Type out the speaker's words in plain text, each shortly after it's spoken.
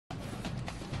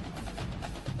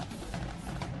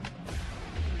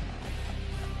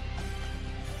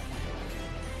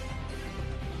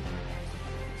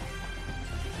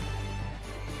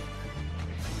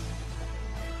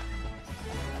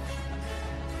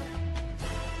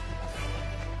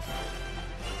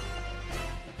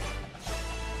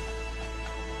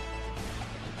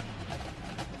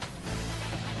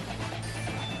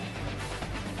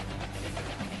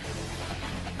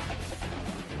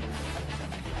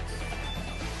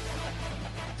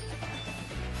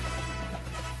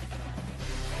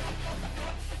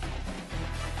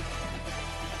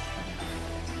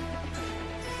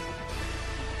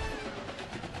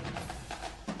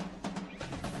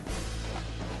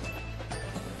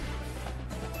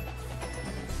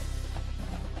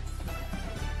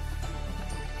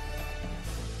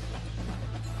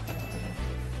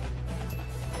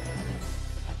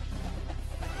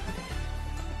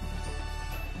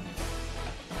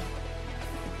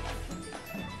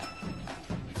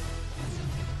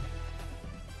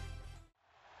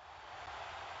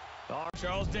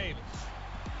Charles Davis.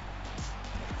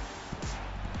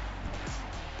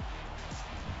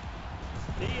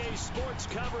 EA Sports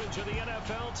coverage of the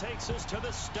NFL takes us to the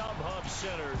StubHub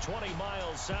Center, 20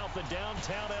 miles south of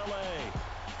downtown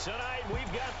L.A. Tonight,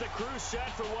 we've got the crew set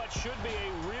for what should be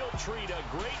a real treat, a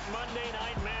great Monday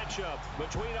night matchup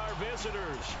between our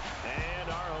visitors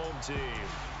and our home team.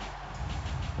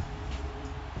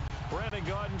 Brandon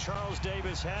Gaudin, Charles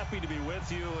Davis, happy to be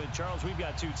with you. And, Charles, we've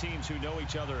got two teams who know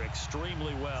each other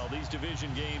extremely well. These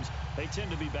division games, they tend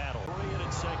to be battle. 3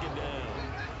 and second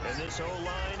down. And this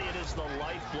O-line, it is the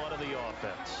lifeblood of the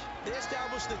offense. They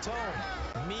establish the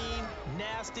tone. Mean,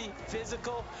 nasty,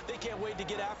 physical. They can't wait to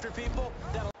get after people.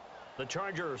 The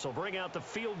Chargers will bring out the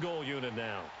field goal unit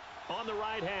now. On the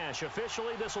right hash,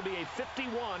 officially, this will be a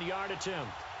 51-yard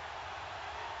attempt.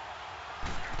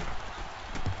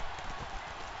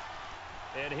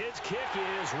 And his kick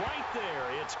is right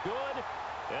there. It's good.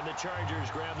 And the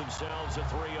Chargers grab themselves a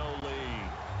 3-0 lead.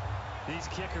 These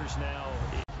kickers now.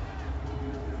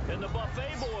 And the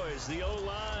Buffet boys, the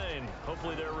O-line.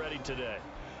 Hopefully they're ready today.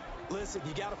 Listen,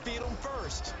 you got to feed them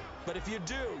first. But if you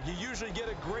do, you usually get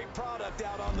a great product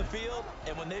out on the field.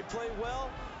 And when they play well,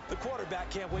 the quarterback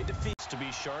can't wait to feed. To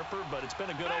be sharper, but it's been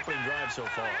a good opening drive so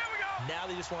far.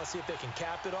 Now they just want to see if they can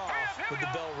cap it off with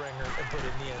the bell ringer and put it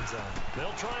in the end zone.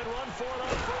 They'll try and run for it on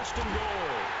 1st and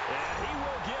goal. And he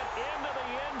will get into the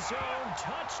end zone.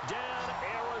 Touchdown,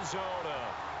 Arizona.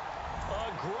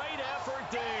 A great effort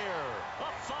there.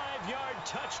 A 5-yard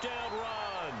touchdown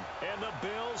run. And the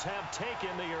Bills have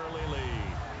taken the early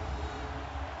lead.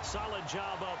 Solid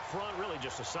job up front. Really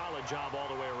just a solid job all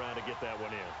the way around to get that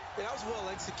one in. That was well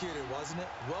executed, wasn't it?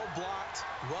 Well blocked,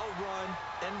 well run.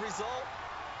 End result,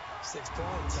 6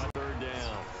 points. 3rd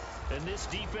down. And this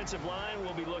defensive line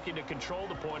will be looking to control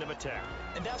the point of attack.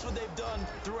 And that's what they've done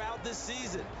throughout this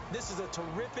season. This is a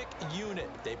terrific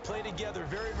unit. They play together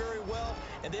very, very well,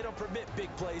 and they don't permit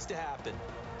big plays to happen.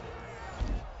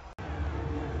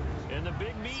 And the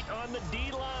big meat on the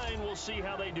D-line, we'll see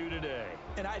how they do today.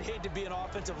 And I'd hate to be an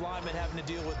offensive lineman having to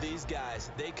deal with these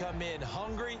guys. They come in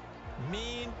hungry,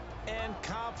 mean, and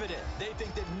confident. They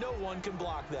think that no one can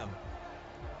block them.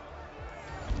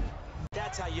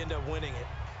 That's how you end up winning it.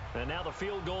 And now the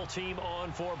field goal team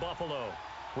on for Buffalo.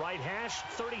 Right hash,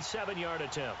 37-yard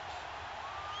attempt.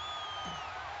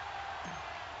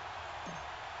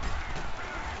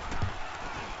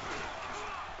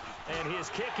 And his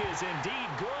kick is indeed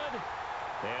good.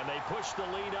 And they push the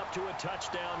lead up to a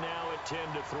touchdown now at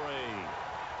 10-3.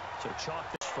 So chalk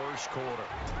this first quarter.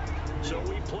 So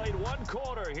we played one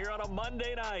quarter here on a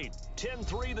Monday night.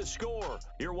 10-3 the score.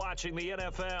 You're watching the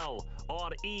NFL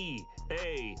on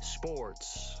EA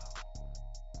Sports.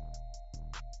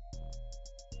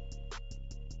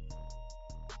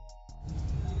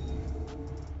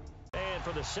 And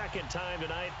for the second time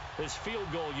tonight, this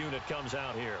field goal unit comes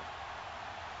out here.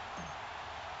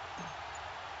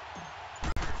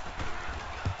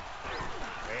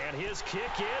 And his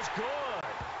kick is good.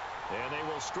 And they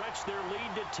will stretch their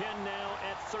lead to 10 now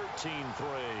at 13-3.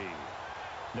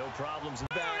 No problems.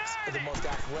 Backs are the most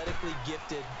athletically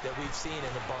gifted that we've seen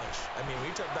in the bunch. I mean, when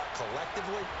you talk about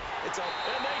collectively, it's all.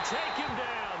 And they take him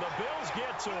down. The Bills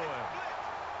get to him.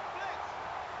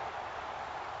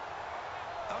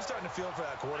 I'm starting to feel for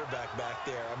that quarterback back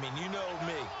there. I mean, you know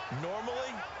me.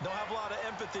 Normally, don't have a lot of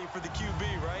empathy for the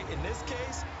QB, right? In this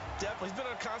case, definitely. He's been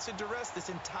under constant duress this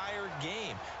entire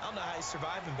game. I don't know how he's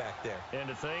surviving back there. And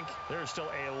to think, there's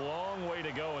still a long way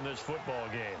to go in this football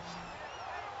game.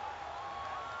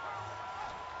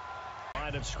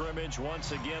 Line of scrimmage,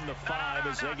 once again, the 5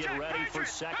 as they get ready for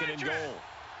 2nd and goal.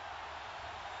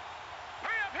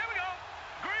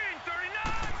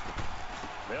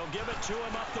 They'll give it to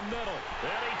him up the middle.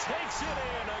 And he takes it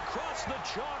in across the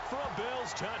chalk for a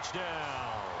Bills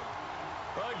touchdown.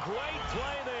 A great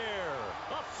play there.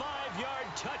 A 5-yard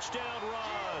touchdown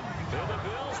run. And the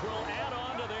Bills will add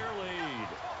on to their lead.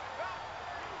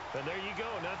 And there you go.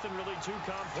 Nothing really too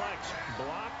complex.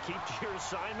 Block, keep to your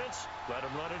assignments. Let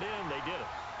them run it in. They did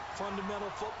it. Fundamental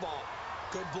football.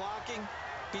 Good blocking.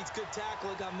 Beats good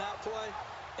tackling on that play.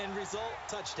 End result,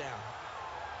 touchdown.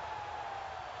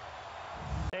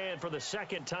 And for the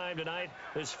second time tonight,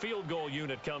 this field goal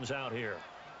unit comes out here.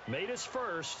 Made his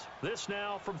first. This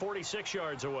now from 46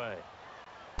 yards away.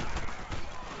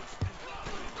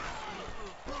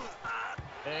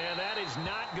 And that is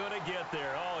not going to get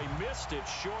there. Oh, he missed it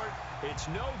short. It's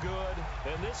no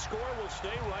good. And this score will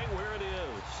stay right where it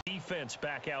is. Defense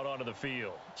back out onto the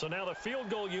field. So now the field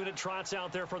goal unit trots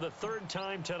out there for the 3rd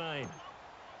time tonight.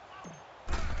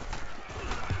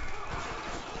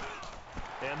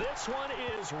 And this one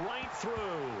is right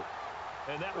through.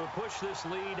 And that will push this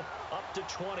lead up to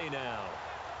 20 now.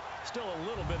 Still a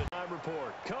little bit of time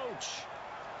report. Coach.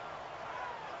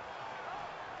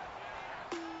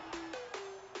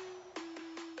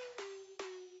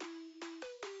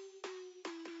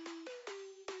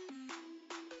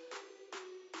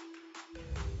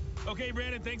 Okay,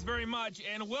 Brandon, thanks very much,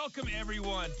 and welcome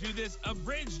everyone to this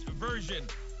abridged version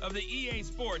of the EA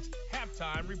Sports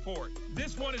Halftime Report.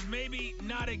 This one is maybe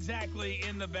not exactly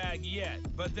in the bag yet,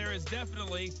 but there is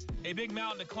definitely a big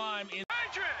mountain to climb in.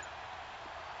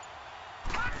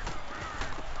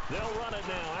 They'll run it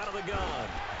now out of the gun.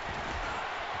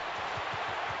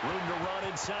 Room to run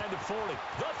inside the 40.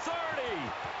 The 30,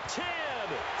 10,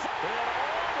 and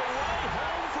all the way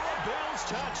home for a Bills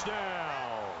touchdown.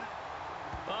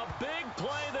 A big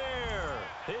play there.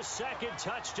 His second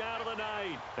touchdown of the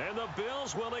night. And the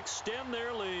Bills will extend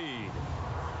their lead.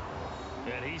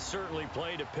 And he certainly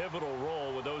played a pivotal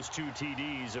role with those 2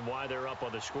 TDs and why they're up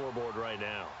on the scoreboard right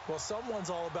now. Well, someone's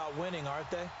all about winning,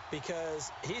 aren't they?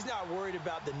 Because he's not worried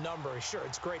about the number. Sure,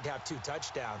 it's great to have 2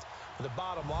 touchdowns. But the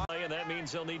bottom line... And that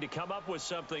means they'll need to come up with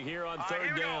something here on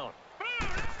third down.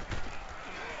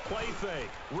 Play fake.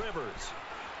 Rivers.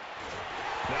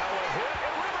 Now a hit,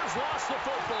 and Rivers lost the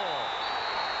football.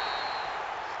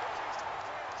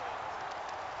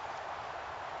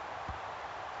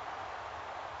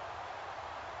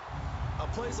 On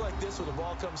plays like this where the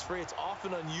ball comes free, it's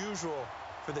often unusual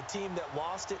for the team that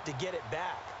lost it to get it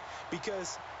back.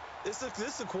 Because this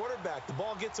is the quarterback. The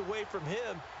ball gets away from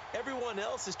him. Everyone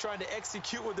else is trying to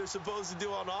execute what they're supposed to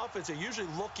do on offense. They're usually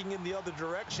looking in the other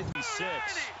direction. 6.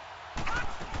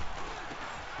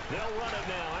 They'll run it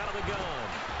now out of the gun.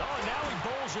 Oh, and now he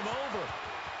bowls him over.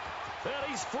 And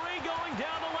he's free going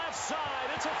down the left side.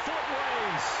 It's a foot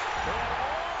race. And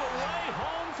all the way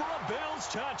home for a Bills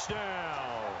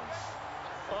touchdown.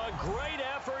 A great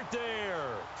effort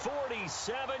there.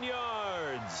 47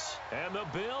 yards. And the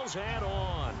Bills head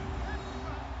on.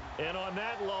 And on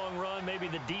that long run, maybe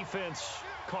the defense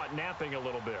caught napping a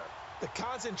little bit. The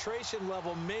concentration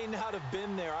level may not have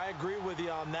been there. I agree with you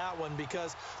on that one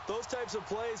because those types of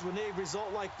plays, when they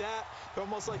result like that, they're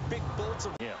almost like big bolts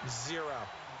of 0.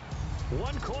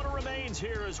 1 quarter remains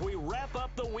here as we wrap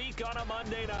up the week on a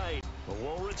Monday night.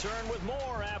 We'll return with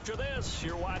more after this.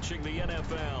 You're watching the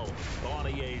NFL on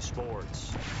EA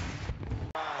Sports.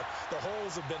 The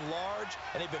holes have been large,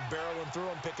 and they've been barreling through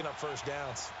them, picking up first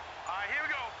downs. All right, here we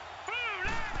go.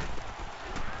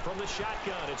 From the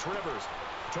shotgun, it's Rivers.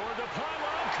 Toward the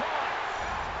pylon, caught.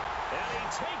 And he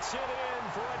takes it in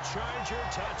for a Charger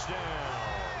touchdown.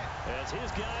 As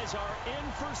his guys are in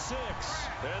for 6.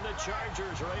 And the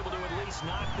Chargers are able to at least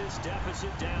knock this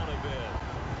deficit down a bit.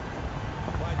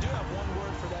 Well, I do have one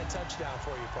word for that touchdown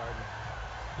for you, partner.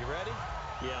 You ready?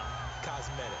 Yeah.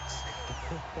 Cosmetics.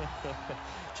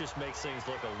 Just makes things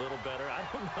look a little better. I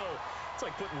don't know. It's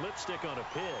like putting lipstick on a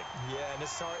pig. Yeah, and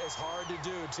it's hard to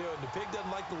do, too. And the pig doesn't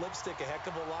like the lipstick a heck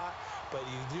of a lot, but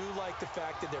you do like the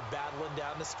fact that they're battling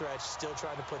down the stretch, still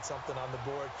trying to put something on the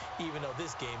board, even though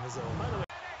this game is over. By the way,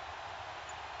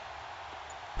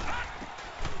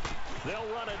 they'll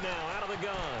run it now out of the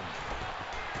gun.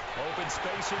 Open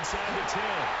space inside the 10.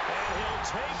 And he'll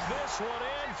take this one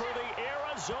in for the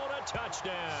Arizona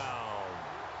touchdown.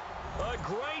 A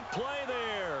great play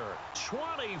there.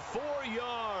 24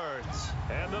 yards.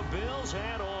 And the Bills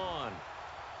head on.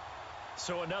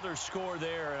 So another score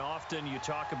there. And often you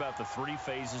talk about the 3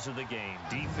 phases of the game.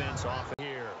 Defense, offense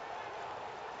here.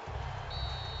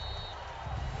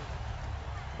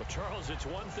 Well, Charles, it's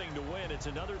one thing to win. It's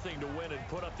another thing to win and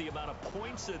put up the amount of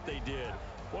points that they did.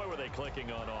 Boy, were they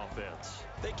clicking on offense.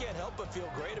 They can't help but feel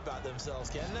great about themselves,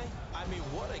 can they? I mean,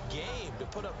 what a game to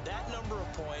put up that number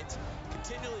of points,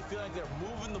 continually feel like they're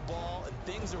moving the ball and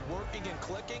things are working and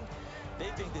clicking. They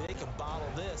think that they can bottle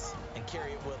this and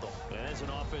carry it with them. And as an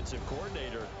offensive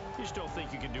coordinator, you just don't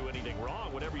think you can do anything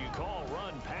wrong. Whatever you call,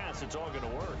 run, pass, it's all going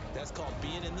to work. That's called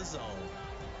being in the zone.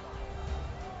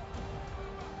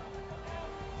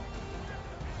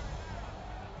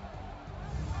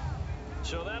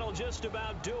 So that'll just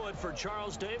about do it for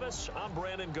Charles Davis. I'm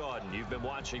Brandon Gaudin. You've been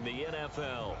watching the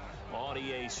NFL on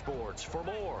EA Sports. For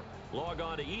more, log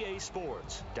on to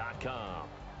easports.com.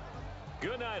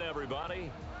 Good night,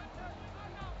 everybody.